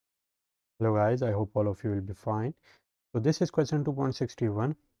Hello guys, I hope all of you will be fine. So this is question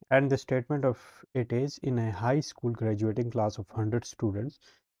 2.61 and the statement of it is in a high school graduating class of 100 students,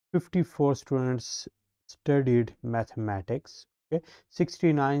 54 students studied mathematics, okay,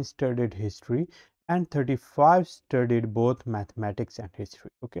 69 studied history and 35 studied both mathematics and history,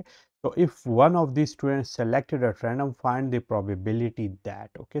 okay. So if one of these students selected at random, find the probability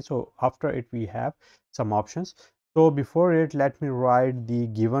that, okay. So after it we have some options. So before it, let me write the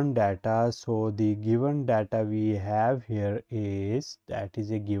given data. So the given data we have here is, that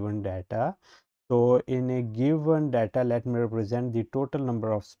is a given data. So in a given data, let me represent the total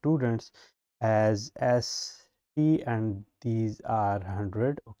number of students as ST and these are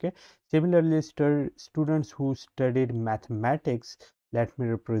 100, okay. Similarly, students who studied mathematics, let me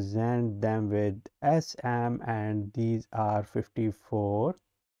represent them with SM and these are 54.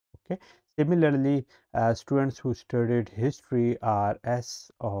 Okay. Similarly, students who studied history are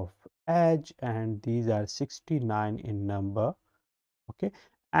S of H and these are 69 in number. Okay.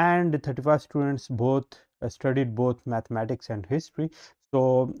 And 35 students both studied both mathematics and history.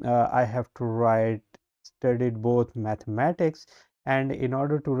 So I have to write studied both mathematics, and in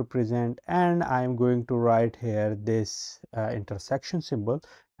order to represent, and I am going to write here this intersection symbol,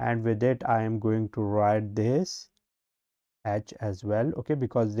 and with it I am going to write this H as well, okay,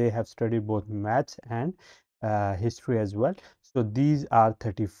 because they have studied both maths and history as well. So these are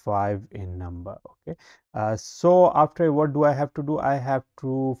 35 in number, okay. So after, what do I have to do? I have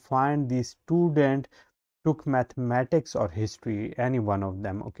to find the student took mathematics or history, any one of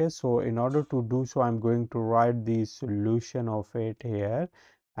them, okay. So in order to do so, I'm going to write the solution of it here,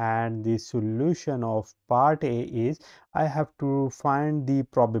 and the solution of part A is I have to find the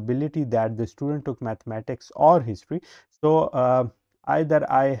probability that the student took mathematics or history. So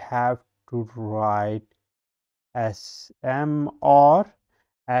either I have to write SM or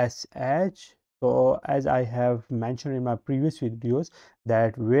SH. So as I have mentioned in my previous videos,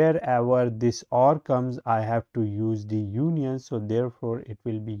 that wherever this or comes, I have to use the union. So therefore it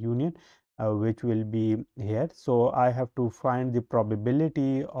will be union, which will be here. So I have to find the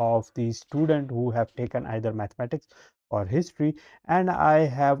probability of the student who have taken either mathematics or history. And I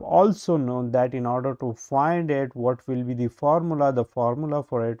have also known that in order to find it, what will be the formula? The formula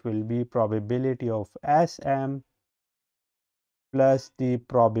for it will be probability of SM plus the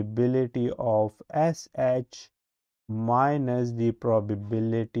probability of SH minus the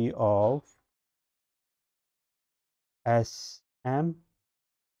probability of SM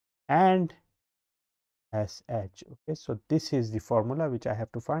and SH. Okay, so this is the formula which I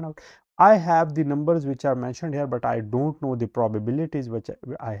have to find out. I have the numbers which are mentioned here, but I don't know the probabilities which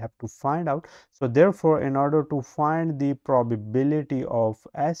I have to find out. So therefore, in order to find the probability of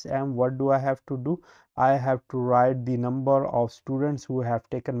SM, what do I have to do? I have to write the number of students who have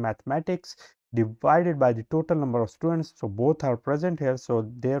taken mathematics divided by the total number of students. So both are present here.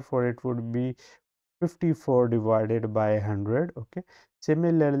 So therefore, it would be 54 divided by 100, okay.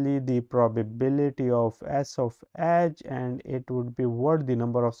 Similarly, the probability of S of H, and it would be what, the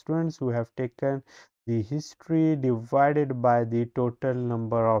number of students who have taken the history divided by the total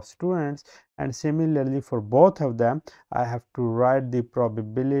number of students. And similarly for both of them, I have to write the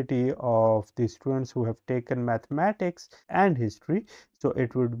probability of the students who have taken mathematics and history. So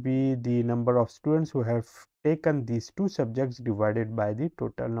it would be the number of students who have taken these two subjects divided by the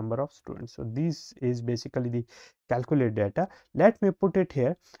total number of students. So this is basically the calculate data. Let me put it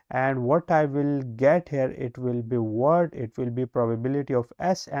here, and what I will get here, it will be what, it will be probability of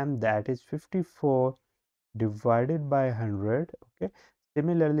SM, that is 54 divided by 100, okay.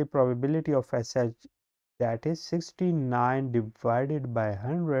 Similarly, probability of SH, that is 69 divided by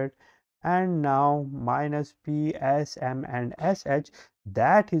 100, and now minus PSM and SH,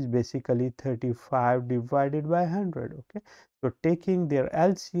 that is basically 35 divided by 100, okay. So taking their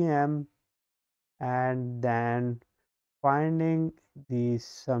LCM and then finding the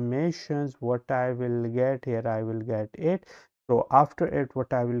summations, what I will get here, I will get 8. So after it,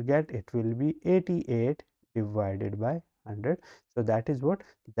 what I will get, it will be 88 divided by 100. So that is what,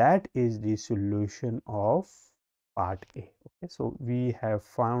 that is the solution of part A, okay. So we have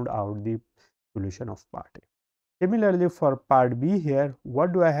found out the solution of part A. Similarly, for part B here,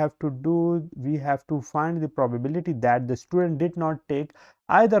 what do I have to do? We have to find the probability that the student did not take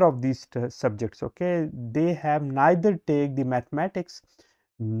either of these subjects, okay. They have neither take the mathematics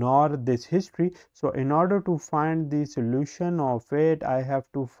nor this history. So in order to find the solution of it, I have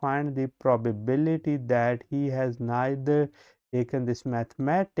to find the probability that he has neither taken this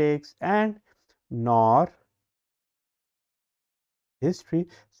mathematics and nor history.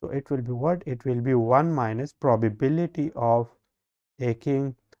 So it will be what, it will be 1 minus probability of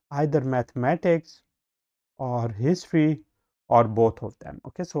taking either mathematics or history or both of them.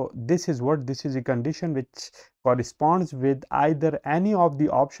 Okay, so this is what, this is a condition which corresponds with either any of the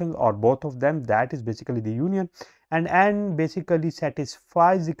options or both of them, that is basically the union, and basically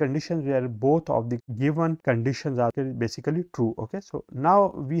satisfies the conditions where both of the given conditions are basically true. Okay, so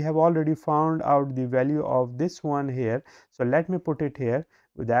now we have already found out the value of this one here, so let me put it here.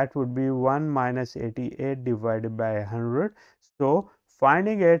 That would be 1 minus 88 divided by 100. So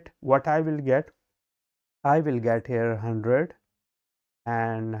finding it, what I will get, I will get here 100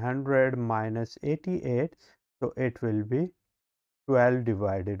 and 100 minus 88, so it will be 12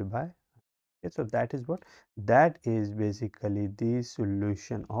 divided by. Okay, so that is what, that is basically the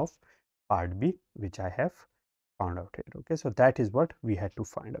solution of part B, which I have found out here. Okay, so that is what we had to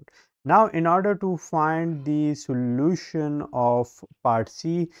find out. Now in order to find the solution of part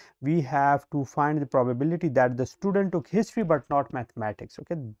C, we have to find the probability that the student took history but not mathematics.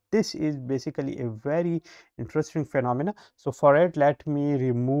 Okay, this is basically a very interesting phenomena. So for it, let me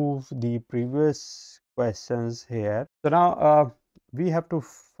remove the previous questions here. So now we have to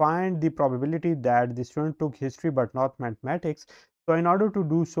find the probability that the student took history but not mathematics. So in order to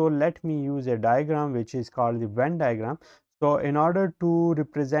do so, let me use a diagram which is called the Venn diagram. So in order to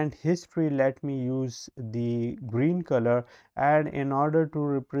represent history, let me use the green color, and in order to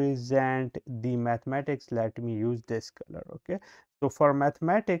represent the mathematics, let me use this color. Okay, so for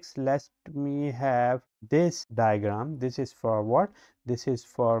mathematics, let me have this diagram. This is for what? This is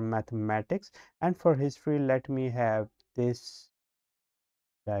for mathematics. And for history, let me have this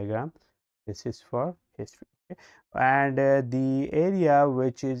diagram. This is for history. Okay, and the area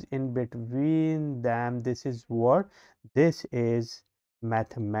which is in between them, this is what, this is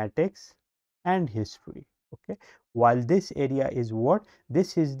mathematics and history. Okay, while this area is what,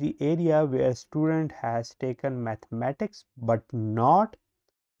 this is the area where student has taken mathematics but not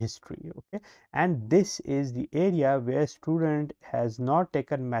history. Okay, and this is the area where student has not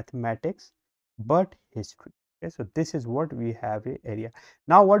taken mathematics but history. Okay, so this is what we have a area.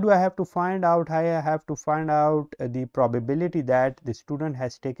 Now what do I have to find out? I have to find out the probability that the student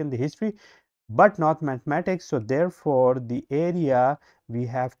has taken the history but not mathematics. So therefore the area we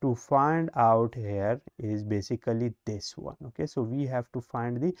have to find out here is basically this one. Okay, so we have to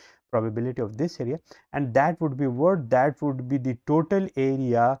find the probability of this area, and that would be what, that would be the total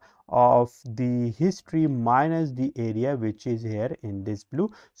area of the history minus the area which is here in this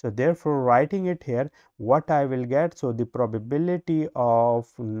blue. So therefore writing it here, what I will get, so the probability of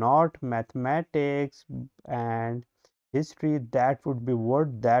not mathematics and history, that would be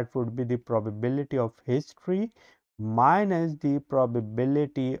what, that would be the probability of history minus the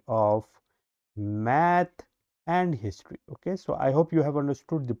probability of math and history. Okay, so I hope you have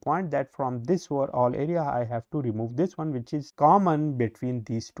understood the point that from this overall area I have to remove this one which is common between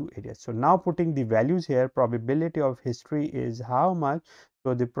these two areas. So now putting the values here, probability of history is how much?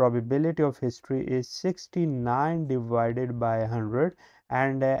 So the probability of history is 69 divided by 100,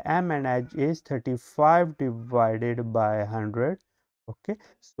 and m and h is 35 divided by 100. Okay,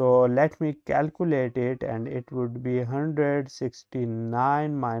 so let me calculate it, and it would be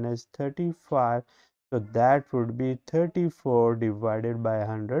 169 minus 35, so that would be 34 divided by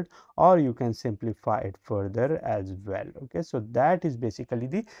 100, or you can simplify it further as well. Okay, so that is basically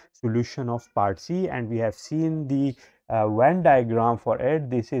the solution of part C, and we have seen the Venn diagram for it.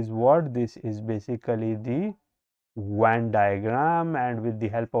 This is what, this is basically the Venn diagram, and with the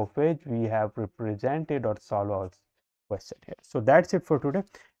help of which we have represented or solved our question here. So that's it for today,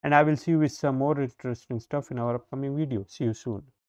 and I will see you with some more interesting stuff in our upcoming video. See you soon.